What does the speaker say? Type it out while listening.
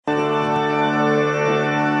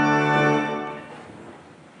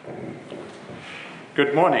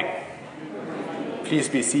Good morning. Please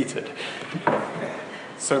be seated.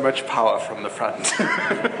 So much power from the front.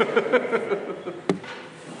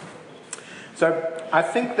 So I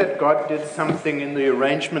think that God did something in the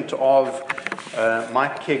arrangement of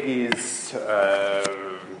Mike Keggy's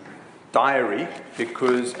diary,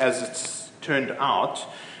 because as it's turned out,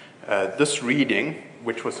 this reading,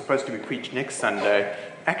 which was supposed to be preached next Sunday,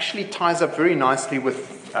 actually ties up very nicely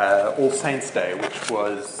with All Saints' Day, which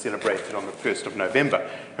was celebrated on the 1st of November,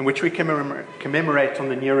 and which we commemorate on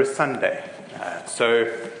the nearest Sunday.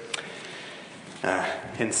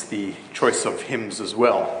 Hence the choice of hymns as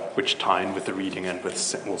well, which tie in with the reading and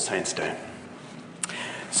with All Saints' Day.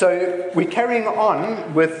 So we're carrying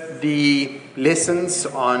on with the lessons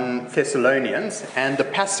on Thessalonians, and the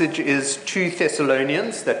passage is 2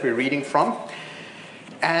 Thessalonians that we're reading from.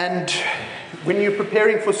 And when you're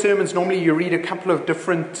preparing for sermons, normally you read a couple of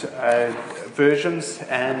different versions,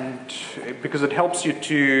 and because it helps you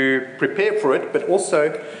to prepare for it, but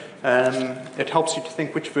also it helps you to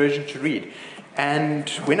think which version to read. And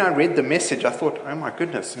when I read the message, I thought, oh my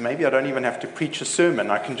goodness, maybe I don't even have to preach a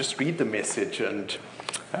sermon. I can just read the message,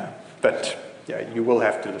 but you will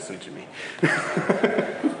have to listen to me.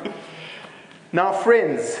 Now,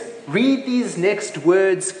 friends, read these next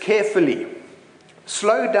words carefully.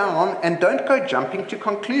 Slow down and don't go jumping to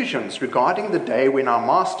conclusions regarding the day when our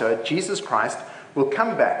Master, Jesus Christ, will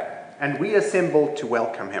come back and we assemble to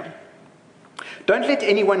welcome him. Don't let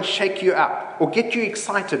anyone shake you up or get you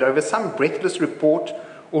excited over some breathless report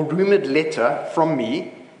or rumored letter from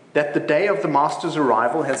me that the day of the Master's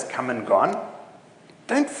arrival has come and gone.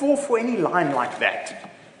 Don't fall for any line like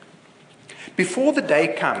that. Before the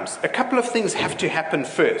day comes, a couple of things have to happen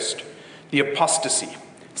first. The apostasy.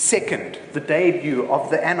 Second, the debut of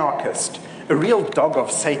the anarchist, a real dog of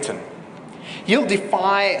Satan. He'll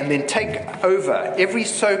defy and then take over every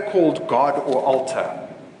so-called god or altar.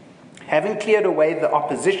 Having cleared away the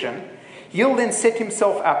opposition, he'll then set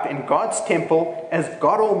himself up in God's temple as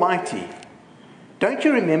God Almighty. Don't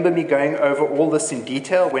you remember me going over all this in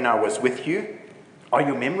detail when I was with you? Are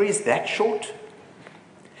your memories that short?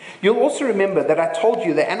 You'll also remember that I told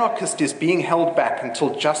you the anarchist is being held back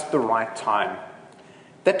until just the right time.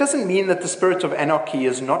 That doesn't mean that the spirit of anarchy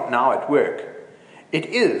is not now at work. It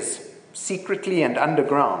is, secretly and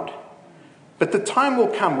underground. But the time will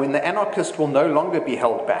come when the anarchist will no longer be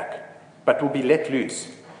held back, but will be let loose.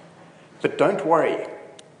 But don't worry.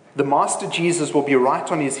 The Master Jesus will be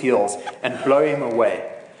right on his heels and blow him away.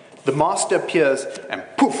 The Master appears and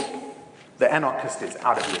poof, the anarchist is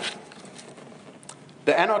out of here.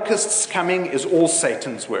 The anarchist's coming is all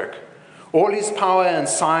Satan's work. All his power and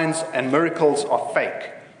signs and miracles are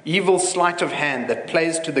fake, evil sleight of hand that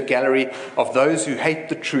plays to the gallery of those who hate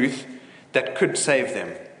the truth that could save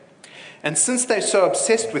them. And since they're so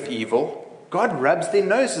obsessed with evil, God rubs their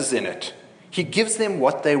noses in it. He gives them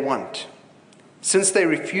what they want. Since they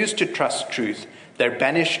refuse to trust truth, they're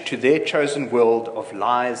banished to their chosen world of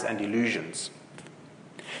lies and illusions.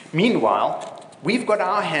 Meanwhile, we've got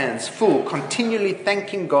our hands full continually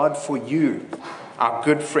thanking God for you, our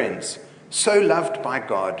good friends, so loved by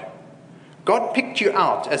God. God picked you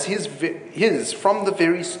out as his from the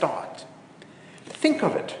very start. Think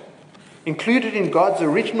of it. Included in God's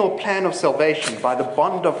original plan of salvation by the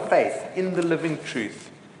bond of faith in the living truth.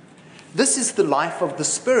 This is the life of the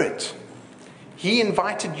Spirit. He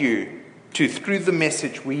invited you to through the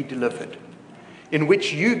message we delivered, in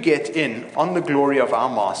which you get in on the glory of our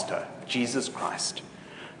Master, Jesus Christ.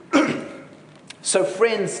 So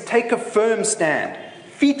friends, take a firm stand.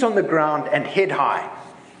 Feet on the ground and head high.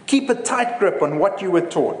 Keep a tight grip on what you were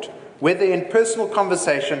taught, whether in personal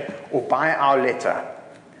conversation or by our letter.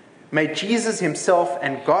 May Jesus himself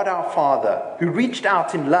and God our Father, who reached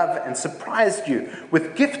out in love and surprised you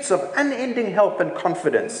with gifts of unending help and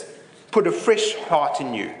confidence, put a fresh heart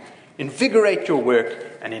in you, invigorate your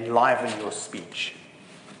work, and enliven your speech.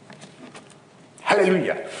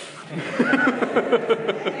 Hallelujah.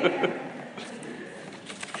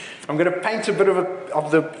 I'm going to paint a bit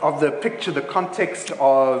of the picture, the context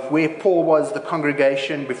of where Paul was, the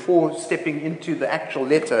congregation, before stepping into the actual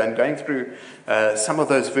letter and going through some of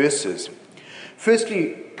those verses.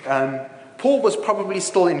 Firstly, Paul was probably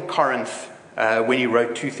still in Corinth when he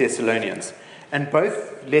wrote 2 Thessalonians. And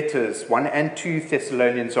both letters, 1 and 2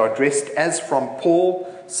 Thessalonians, are addressed as from Paul,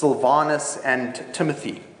 Silvanus, and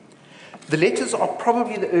Timothy. The letters are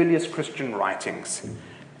probably the earliest Christian writings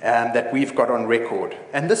that we've got on record.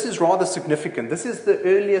 And this is rather significant. This is the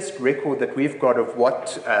earliest record that we've got of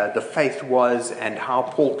what the faith was and how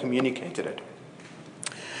Paul communicated it.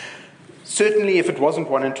 Certainly, if it wasn't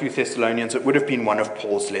 1 and 2 Thessalonians, it would have been one of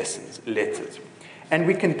Paul's letters. And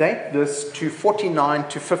we can date this to 49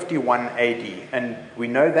 to 51 AD. And we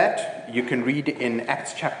know that. You can read in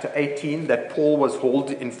Acts chapter 18 that Paul was hauled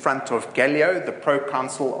in front of Gallio, the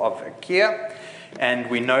proconsul of Achaia. And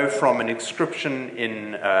we know from an inscription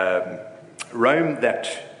in Rome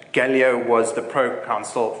that Gallio was the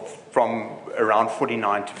proconsul from around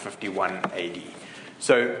 49 to 51 AD.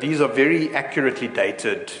 So these are very accurately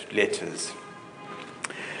dated letters.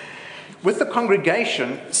 With the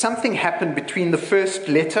congregation, something happened between the first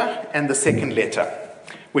letter and the second letter,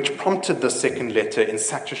 which prompted the second letter in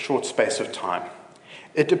such a short space of time.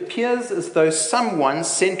 It appears as though someone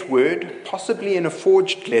sent word, possibly in a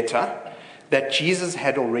forged letter, that Jesus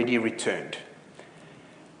had already returned.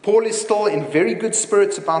 Paul is still in very good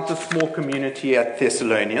spirits about the small community at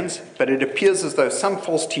Thessalonians, but it appears as though some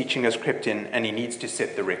false teaching has crept in and he needs to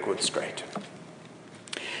set the record straight.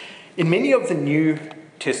 In many of the New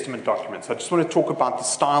Testament documents, I just want to talk about the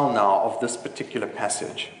style now of this particular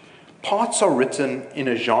passage. Parts are written in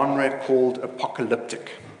a genre called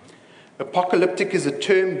apocalyptic. Apocalyptic is a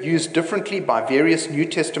term used differently by various New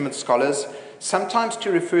Testament scholars, sometimes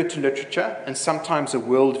to refer to literature and sometimes a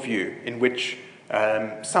worldview in which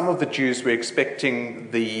some of the Jews were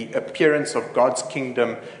expecting the appearance of God's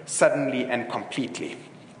kingdom suddenly and completely.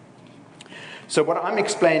 So what I'm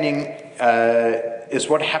explaining is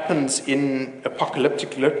what happens in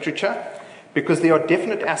apocalyptic literature, because there are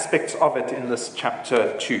definite aspects of it in this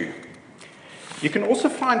chapter 2. You can also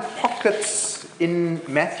find pockets in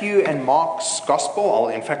Matthew and Mark's gospel.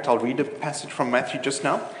 I'll read a passage from Matthew just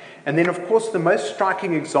now. And then, of course, the most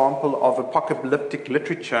striking example of apocalyptic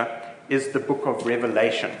literature is the book of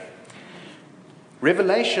Revelation.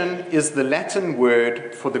 Revelation is the Latin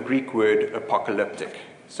word for the Greek word apocalyptic.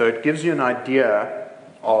 So it gives you an idea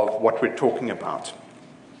of what we're talking about.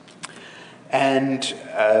 And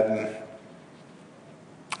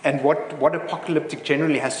what apocalyptic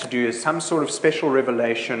generally has to do is some sort of special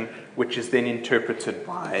revelation which is then interpreted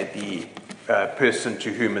by the person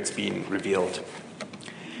to whom it's been revealed.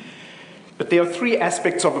 But there are three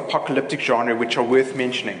aspects of apocalyptic genre which are worth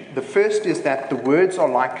mentioning. The first is that the words are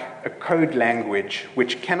like a code language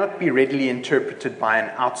which cannot be readily interpreted by an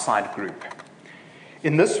outside group.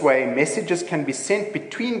 In this way, messages can be sent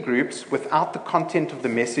between groups without the content of the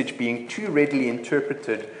message being too readily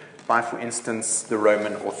interpreted by, for instance, the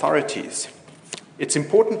Roman authorities. It's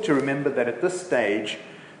important to remember that at this stage,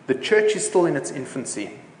 the church is still in its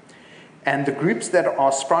infancy, and the groups that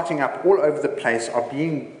are sprouting up all over the place are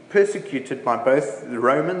being persecuted by both the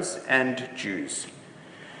Romans and Jews.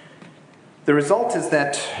 The result is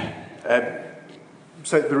that,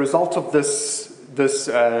 the result of this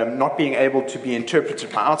not being able to be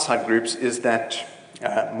interpreted by outside groups is that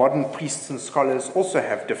modern priests and scholars also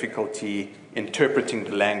have difficulty interpreting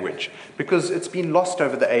the language because it's been lost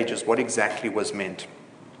over the ages what exactly was meant.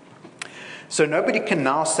 So nobody can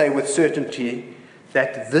now say with certainty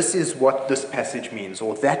that this is what this passage means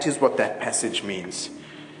or that is what that passage means.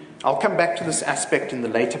 I'll come back to this aspect in the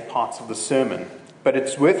later parts of the sermon, but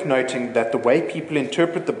it's worth noting that the way people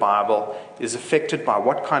interpret the Bible is affected by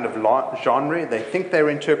what kind of genre they think they're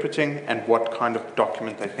interpreting and what kind of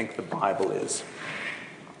document they think the Bible is.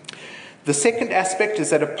 The second aspect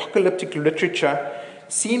is that apocalyptic literature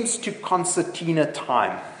seems to concertina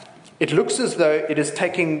time. It looks as though it is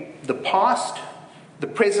taking the past, the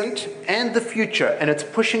present, and the future, and it's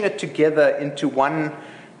pushing it together into one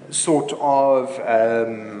sort of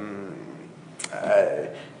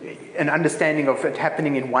an understanding of it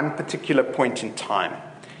happening in one particular point in time.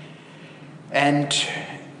 And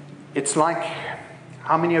it's like,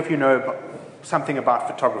 how many of you know something about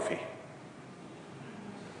photography?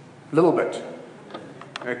 A little bit.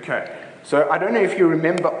 Okay. So I don't know if you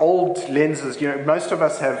remember old lenses. You know, most of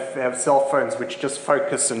us have cell phones which just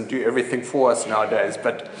focus and do everything for us nowadays.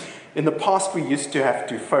 But in the past, we used to have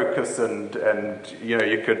to focus and you know,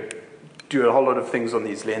 you could do a whole lot of things on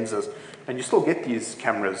these lenses. And you still get these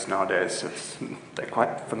cameras nowadays. They're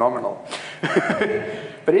quite phenomenal.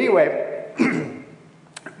 But anyway,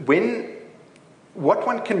 what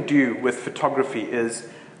one can do with photography is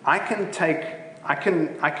I can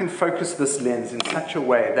focus this lens in such a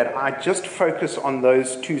way that I just focus on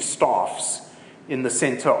those two staffs in the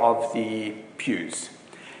center of the pews.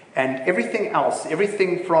 And everything else,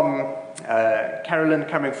 everything from Carolyn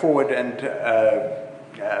coming forward and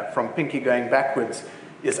from Pinky going backwards,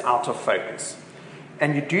 is out of focus.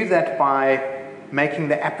 And you do that by making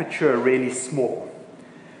the aperture really small.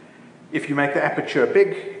 If you make the aperture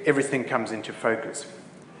big, everything comes into focus.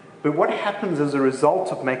 But what happens as a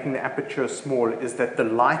result of making the aperture small is that the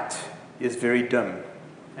light is very dim.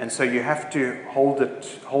 And so you have to hold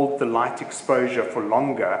the light exposure for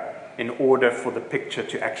longer in order for the picture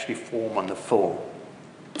to actually form on the film.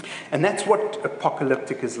 And that's what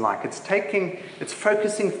apocalyptic is like. It's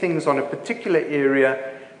focusing things on a particular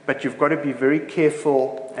area, but you've got to be very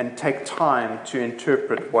careful and take time to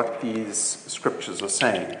interpret what these scriptures are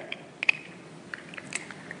saying.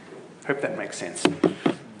 Hope that makes sense.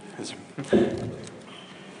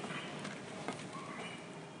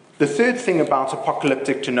 The third thing about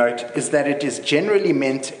apocalyptic to note is that it is generally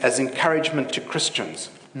meant as encouragement to Christians,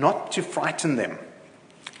 not to frighten them.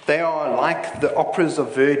 They are like the operas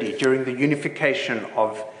of Verdi during the unification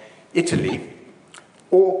of Italy,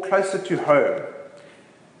 or closer to home.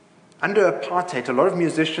 Under apartheid, a lot of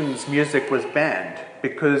musicians' music was banned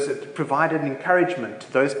because it provided encouragement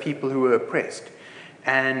to those people who were oppressed.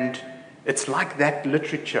 And it's like that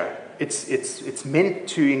literature. It's meant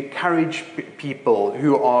to encourage people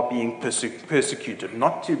who are being persecuted,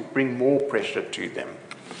 not to bring more pressure to them.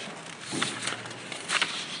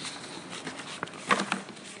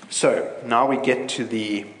 So now we get to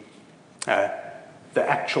the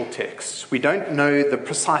actual text. We don't know the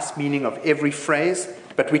precise meaning of every phrase,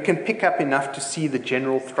 but we can pick up enough to see the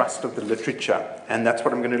general thrust of the literature, and that's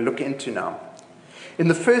what I'm going to look into now. In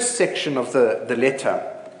the first section of the letter,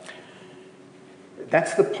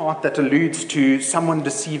 that's the part that alludes to someone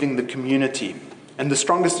deceiving the community, and the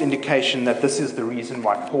strongest indication that this is the reason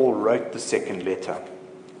why Paul wrote the second letter.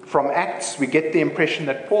 From Acts, we get the impression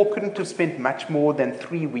that Paul couldn't have spent much more than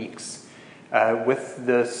 3 weeks with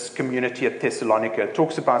this community at Thessalonica. It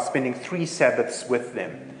talks about spending 3 Sabbaths with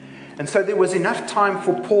them. And so there was enough time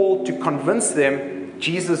for Paul to convince them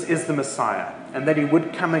Jesus is the Messiah and that he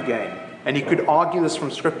would come again. And he could argue this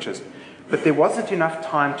from scriptures. But there wasn't enough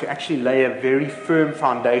time to actually lay a very firm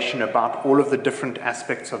foundation about all of the different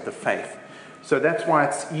aspects of the faith. So that's why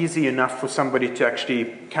it's easy enough for somebody to actually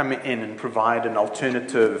come in and provide an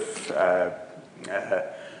alternative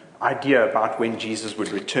idea about when Jesus would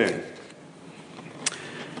return.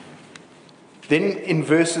 Then in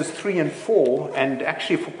verses 3 and 4, and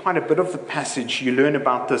actually for quite a bit of the passage, you learn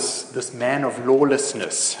about this man of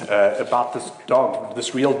lawlessness, about this dog,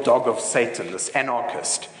 this real dog of Satan, this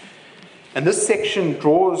anarchist. And this section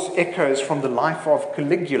draws echoes from the life of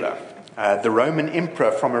Caligula, the Roman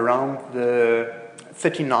emperor from around the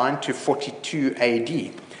 39 to 42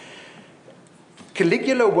 AD.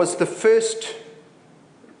 Caligula was the first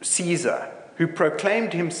Caesar who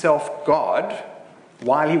proclaimed himself God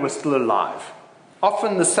while he was still alive.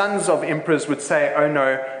 Often the sons of emperors would say, "Oh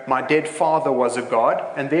no, my dead father was a god,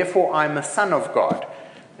 and therefore I'm a son of God."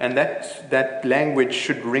 And that language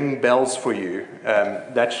should ring bells for you.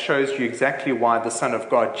 That shows you exactly why the Son of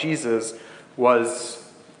God, Jesus, was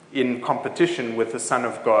in competition with the Son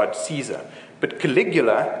of God, Caesar. But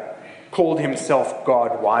Caligula called himself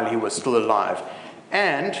God while he was still alive.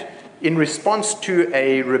 And in response to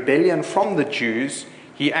a rebellion from the Jews,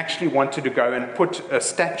 he actually wanted to go and put a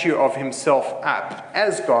statue of himself up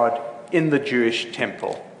as God in the Jewish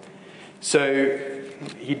temple. So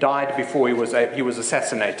he died before he was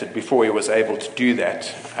assassinated before he was able to do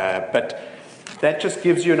that. But that just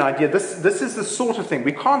gives you an idea. This is the sort of thing.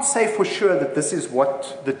 We can't say for sure that this is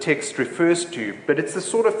what the text refers to, but it's the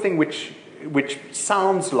sort of thing which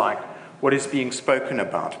sounds like what is being spoken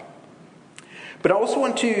about. But I also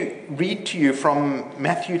want to read to you from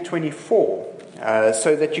Matthew 24,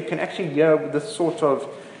 so that you can actually hear this sort of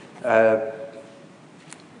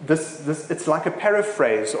it's like a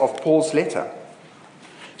paraphrase of Paul's letter.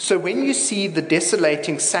 "So when you see the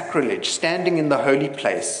desolating sacrilege standing in the holy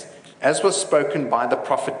place, as was spoken by the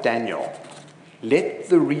prophet Daniel, let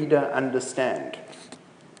the reader understand.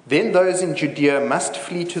 Then those in Judea must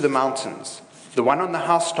flee to the mountains. The one on the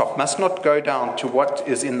housetop must not go down to what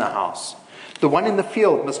is in the house. The one in the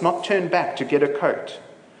field must not turn back to get a coat.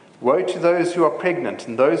 Woe to those who are pregnant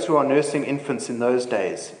and those who are nursing infants in those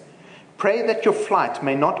days. Pray that your flight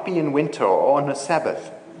may not be in winter or on a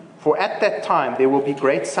Sabbath, for at that time there will be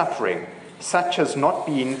great suffering, such as not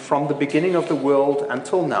been from the beginning of the world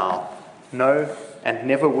until now, no, and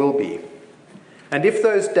never will be. And if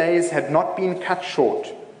those days had not been cut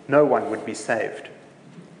short, no one would be saved.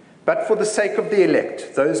 But for the sake of the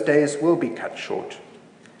elect, those days will be cut short.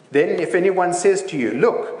 Then if anyone says to you,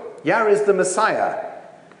 'Look, here is the Messiah,'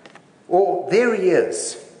 or 'There he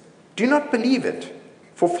is,' do not believe it.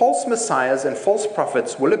 For false messiahs and false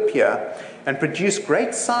prophets will appear and produce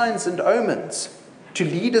great signs and omens to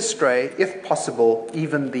lead astray, if possible,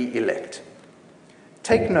 even the elect.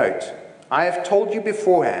 Take note, I have told you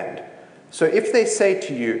beforehand. So if they say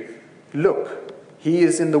to you, 'Look, he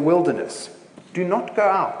is in the wilderness,' do not go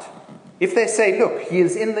out. If they say, 'Look, he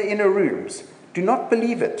is in the inner rooms,' do not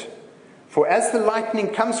believe it. For as the lightning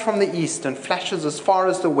comes from the east and flashes as far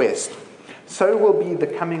as the west, so will be the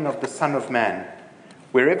coming of the Son of Man.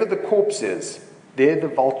 Wherever the corpse is, there the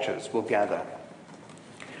vultures will gather."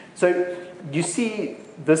 So you see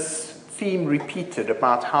this theme repeated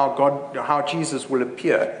about how Jesus will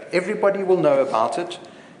appear. Everybody will know about it,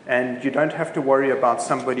 and you don't have to worry about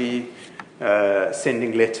somebody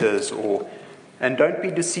sending letters and don't be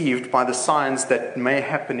deceived by the signs that may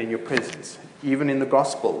happen in your presence. Even in the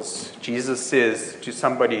Gospels, Jesus says to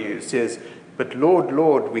somebody who says, "But Lord,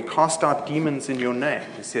 Lord, we cast out demons in your name."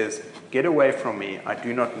 He says, "Get away from me, I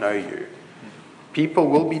do not know you." People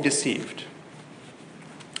will be deceived.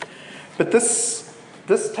 But this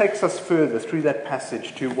takes us further through that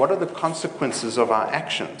passage to what are the consequences of our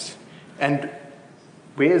actions. And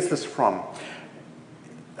where is this from?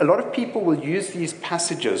 A lot of people will use these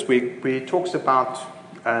passages where he talks about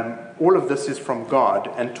all of this is from God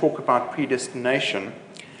and talk about predestination.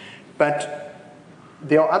 But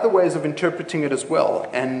there are other ways of interpreting it as well.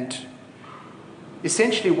 And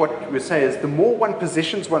essentially what we say is the more one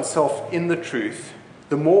positions oneself in the truth,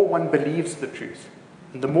 the more one believes the truth.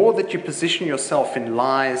 And the more that you position yourself in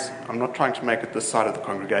lies, I'm not trying to make it this side of the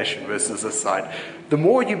congregation versus this side, the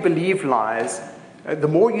more you believe lies, the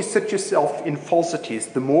more you sit yourself in falsities,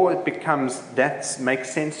 the more it becomes that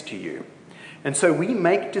makes sense to you. And so we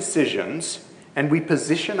make decisions and we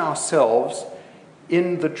position ourselves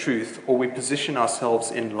in the truth or we position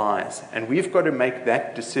ourselves in lies. And we've got to make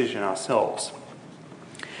that decision ourselves.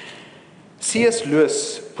 C.S.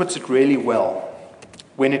 Lewis puts it really well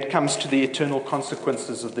when it comes to the eternal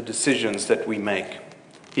consequences of the decisions that we make.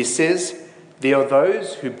 He says, "There are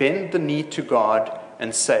those who bend the knee to God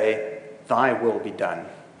and say, 'Thy will be done.'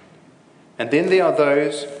 And then there are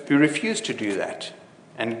those who refuse to do that,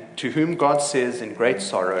 and to whom God says in great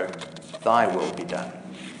sorrow, 'Thy will be done.'"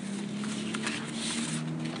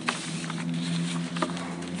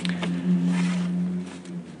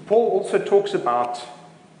 Paul also talks about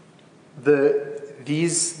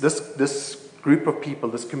this group of people,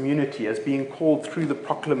 this community, as being called through the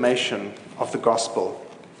proclamation of the gospel.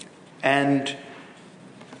 And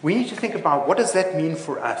we need to think about what does that mean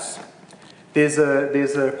for us. There's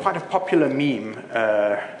a quite a popular meme,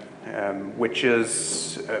 which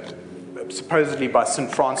is supposedly by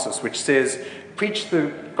St. Francis, which says, "Preach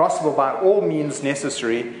the gospel by all means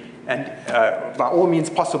necessary, and by all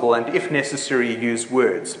means possible, and if necessary, use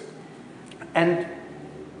words." And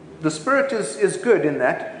the spirit is good in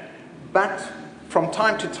that, but from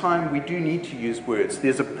time to time we do need to use words.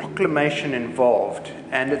 There's a proclamation involved,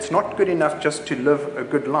 and it's not good enough just to live a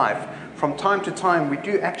good life. From time to time we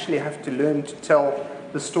do actually have to learn to tell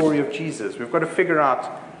the story of Jesus. We've got to figure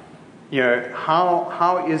out,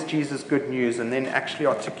 how is Jesus good news, and then actually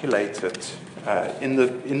articulate it in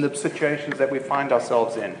the situations that we find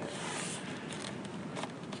ourselves in.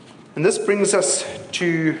 And this brings us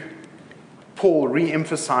to Paul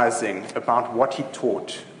re-emphasizing about what he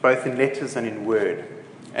taught, both in letters and in word.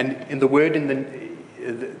 And in the word,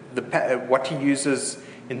 what he uses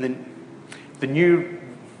in the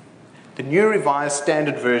New Revised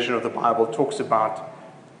Standard Version of the Bible talks about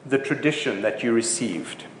the tradition that you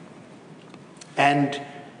received. And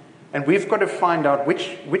we've got to find out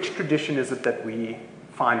which tradition is it that we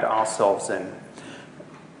find ourselves in.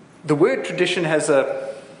 The word tradition has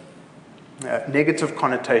a negative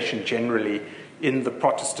connotation generally in the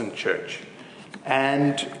Protestant church.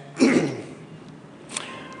 And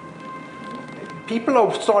people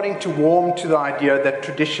are starting to warm to the idea that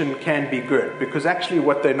tradition can be good, because actually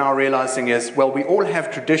what they're now realizing is, well, we all have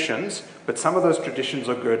traditions, but some of those traditions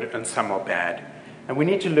are good and some are bad. And we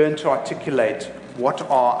need to learn to articulate what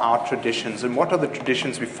are our traditions and what are the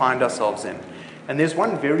traditions we find ourselves in. And there's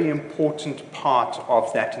one very important part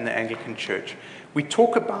of that in the Anglican Church. We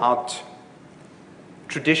talk about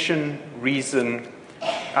tradition, reason,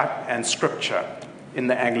 and scripture in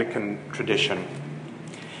the Anglican tradition.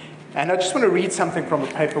 And I just want to read something from a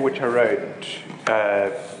paper which I wrote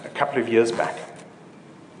a couple of years back.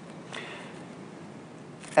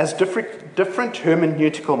 As different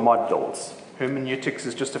hermeneutical models, hermeneutics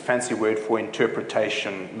is just a fancy word for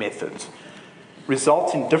interpretation methods,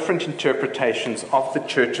 result in different interpretations of the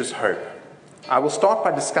church's hope. I will start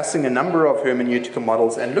by discussing a number of hermeneutical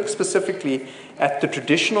models and look specifically at the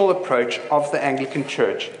traditional approach of the Anglican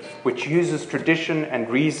Church, which uses tradition and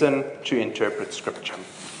reason to interpret Scripture.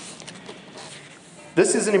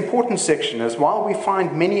 This is an important section, as while we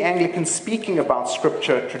find many Anglicans speaking about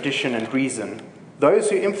Scripture, tradition, and reason,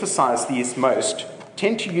 those who emphasize these most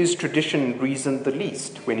tend to use tradition and reason the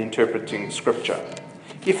least when interpreting Scripture,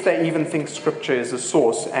 if they even think Scripture is a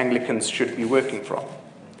source Anglicans should be working from.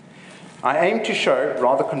 I aim to show,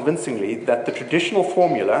 rather convincingly, that the traditional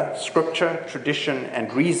formula, scripture, tradition,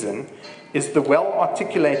 and reason, is the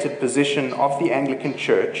well-articulated position of the Anglican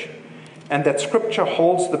Church, and that scripture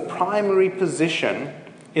holds the primary position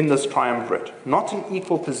in this triumvirate, not an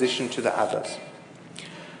equal position to the others.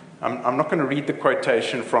 I'm not going to read the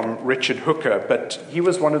quotation from Richard Hooker, but he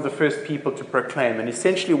was one of the first people to proclaim, and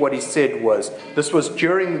essentially what he said was, this was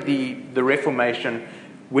during the Reformation,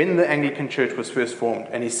 when the Anglican Church was first formed,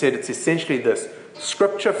 and he said it's essentially this: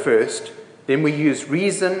 scripture first, then we use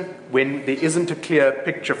reason when there isn't a clear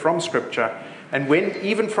picture from scripture, and when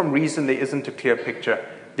even from reason there isn't a clear picture,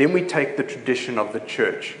 then we take the tradition of the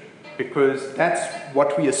church, because that's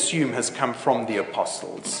what we assume has come from the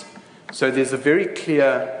apostles. So there's a very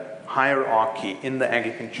clear hierarchy in the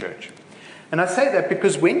Anglican Church. And I say that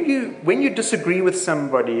because when you disagree with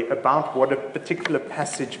somebody about what a particular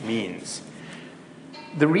passage means,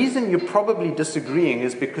 the reason you're probably disagreeing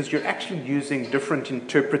is because you're actually using different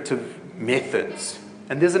interpretive methods.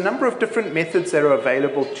 And there's a number of different methods that are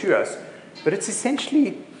available to us, but it's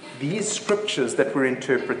essentially these scriptures that we're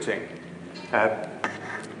interpreting.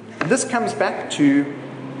 This comes back to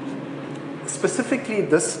specifically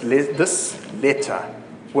this letter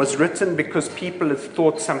was written because people had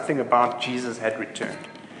thought something about Jesus had returned.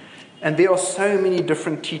 And there are so many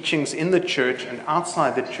different teachings in the church and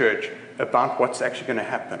outside the church about what's actually going to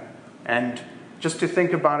happen. And just to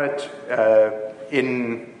think about it,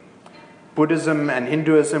 in Buddhism and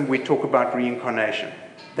Hinduism, we talk about reincarnation.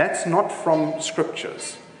 That's not from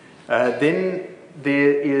scriptures. Then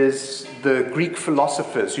there is the Greek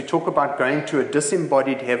philosophers who talk about going to a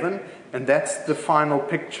disembodied heaven, and that's the final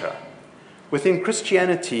picture. Within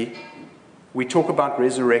Christianity, we talk about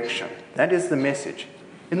resurrection. That is the message.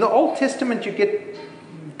 In the Old Testament, you get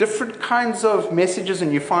different kinds of messages,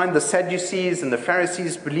 and you find the Sadducees and the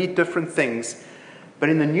Pharisees believe different things. But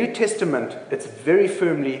in the New Testament, it's very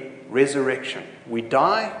firmly resurrection. We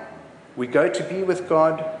die, we go to be with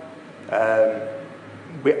God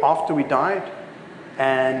after we died,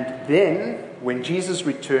 and then when Jesus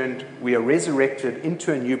returned, we are resurrected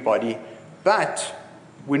into a new body, but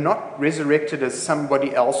we're not resurrected as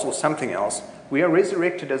somebody else or something else. We are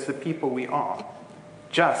resurrected as the people we are,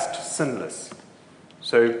 just sinless.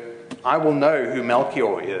 So I will know who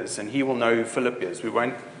Melchior is, and he will know who Philip is. We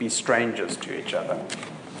won't be strangers to each other.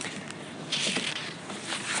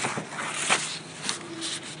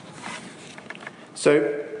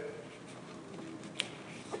 So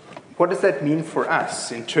what does that mean for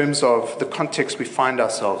us in terms of the context we find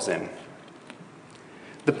ourselves in?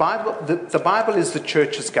 The Bible is the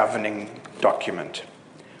church's governing document.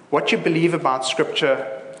 What you believe about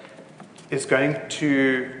Scripture is going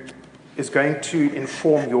to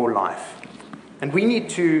inform your life. And we need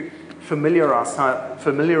to familiarize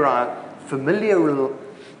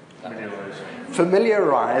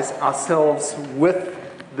ourselves with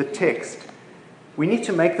the text. We need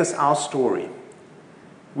to make this our story.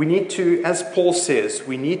 We need to, as Paul says,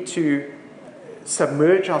 we need to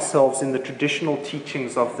submerge ourselves in the traditional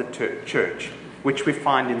teachings of the church, which we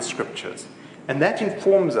find in scriptures. And that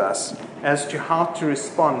informs us as to how to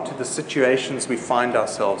respond to the situations we find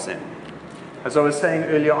ourselves in. As I was saying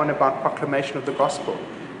earlier on about proclamation of the gospel,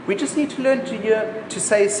 we just need to learn to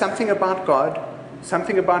say something about God,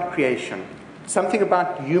 something about creation, something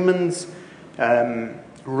about humans'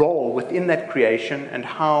 role within that creation and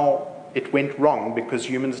how it went wrong because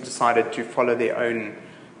humans decided to follow their own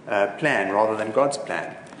plan rather than God's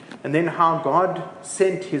plan. And then how God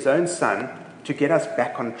sent his own son to get us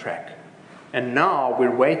back on track. And now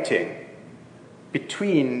we're waiting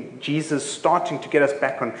between Jesus starting to get us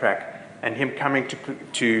back on track and him coming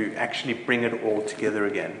to actually bring it all together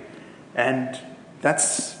again. And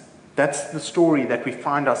that's the story that we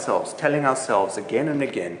find ourselves telling ourselves again and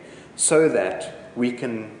again so that we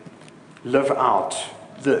can live out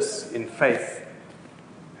this in faith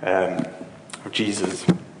of Jesus.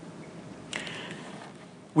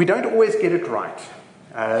 We don't always get it right.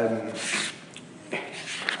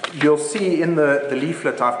 You'll see in the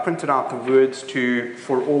leaflet I've printed out the words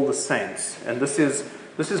for all the saints, and this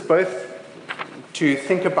is both to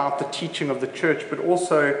think about the teaching of the church, but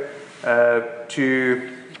also to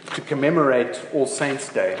commemorate All Saints'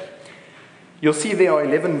 Day. You'll see there are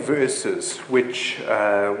 11 verses which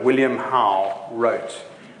William Howe wrote.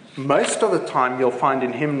 Most of the time you'll find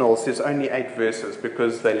in hymnals there's only 8 verses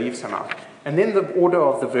because they leave some out. And then the order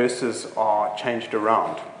of the verses are changed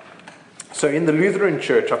around. So in the Lutheran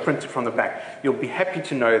Church, I printed from the back, you'll be happy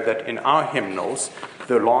to know that in our hymnals,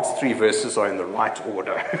 the last 3 verses are in the right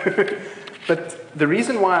order. But the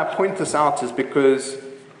reason why I point this out is because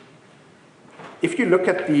if you look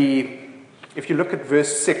at the If you look at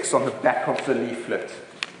verse 6 on the back of the leaflet,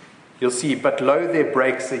 you'll see, "But lo, there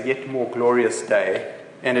breaks a yet more glorious day."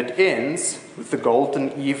 And it ends with the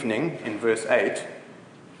golden evening in verse 8,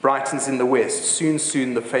 "Brightens in the west. Soon,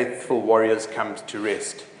 soon the faithful warriors come to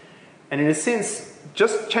rest." And in a sense,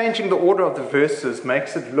 just changing the order of the verses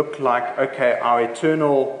makes it look like, okay, our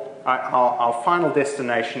final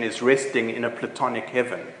destination is resting in a platonic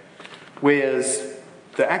heaven. Whereas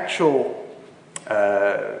the actual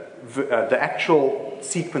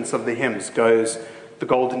sequence of the hymns goes, "The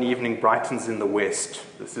golden evening brightens in the west."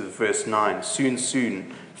 This is verse 9. "Soon,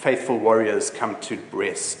 soon, faithful warriors come to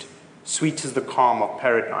rest. Sweet is the calm of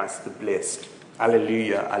paradise, the blessed.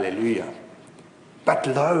 Alleluia, alleluia. But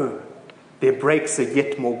lo, there breaks a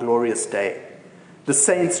yet more glorious day. The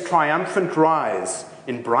saints triumphant rise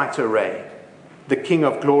in bright array. The King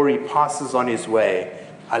of glory passes on his way.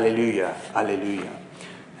 Alleluia, alleluia."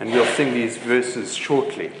 And we'll sing these verses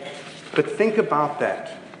shortly. But think about that.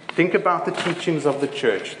 Think about the teachings of the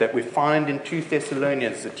church that we find in 2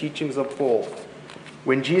 Thessalonians, the teachings of Paul.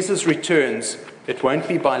 When Jesus returns, it won't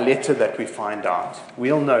be by letter that we find out.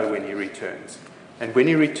 We'll know when he returns. And when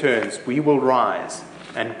he returns, we will rise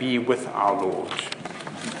and be with our Lord.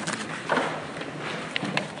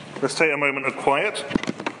 Let's take a moment of quiet.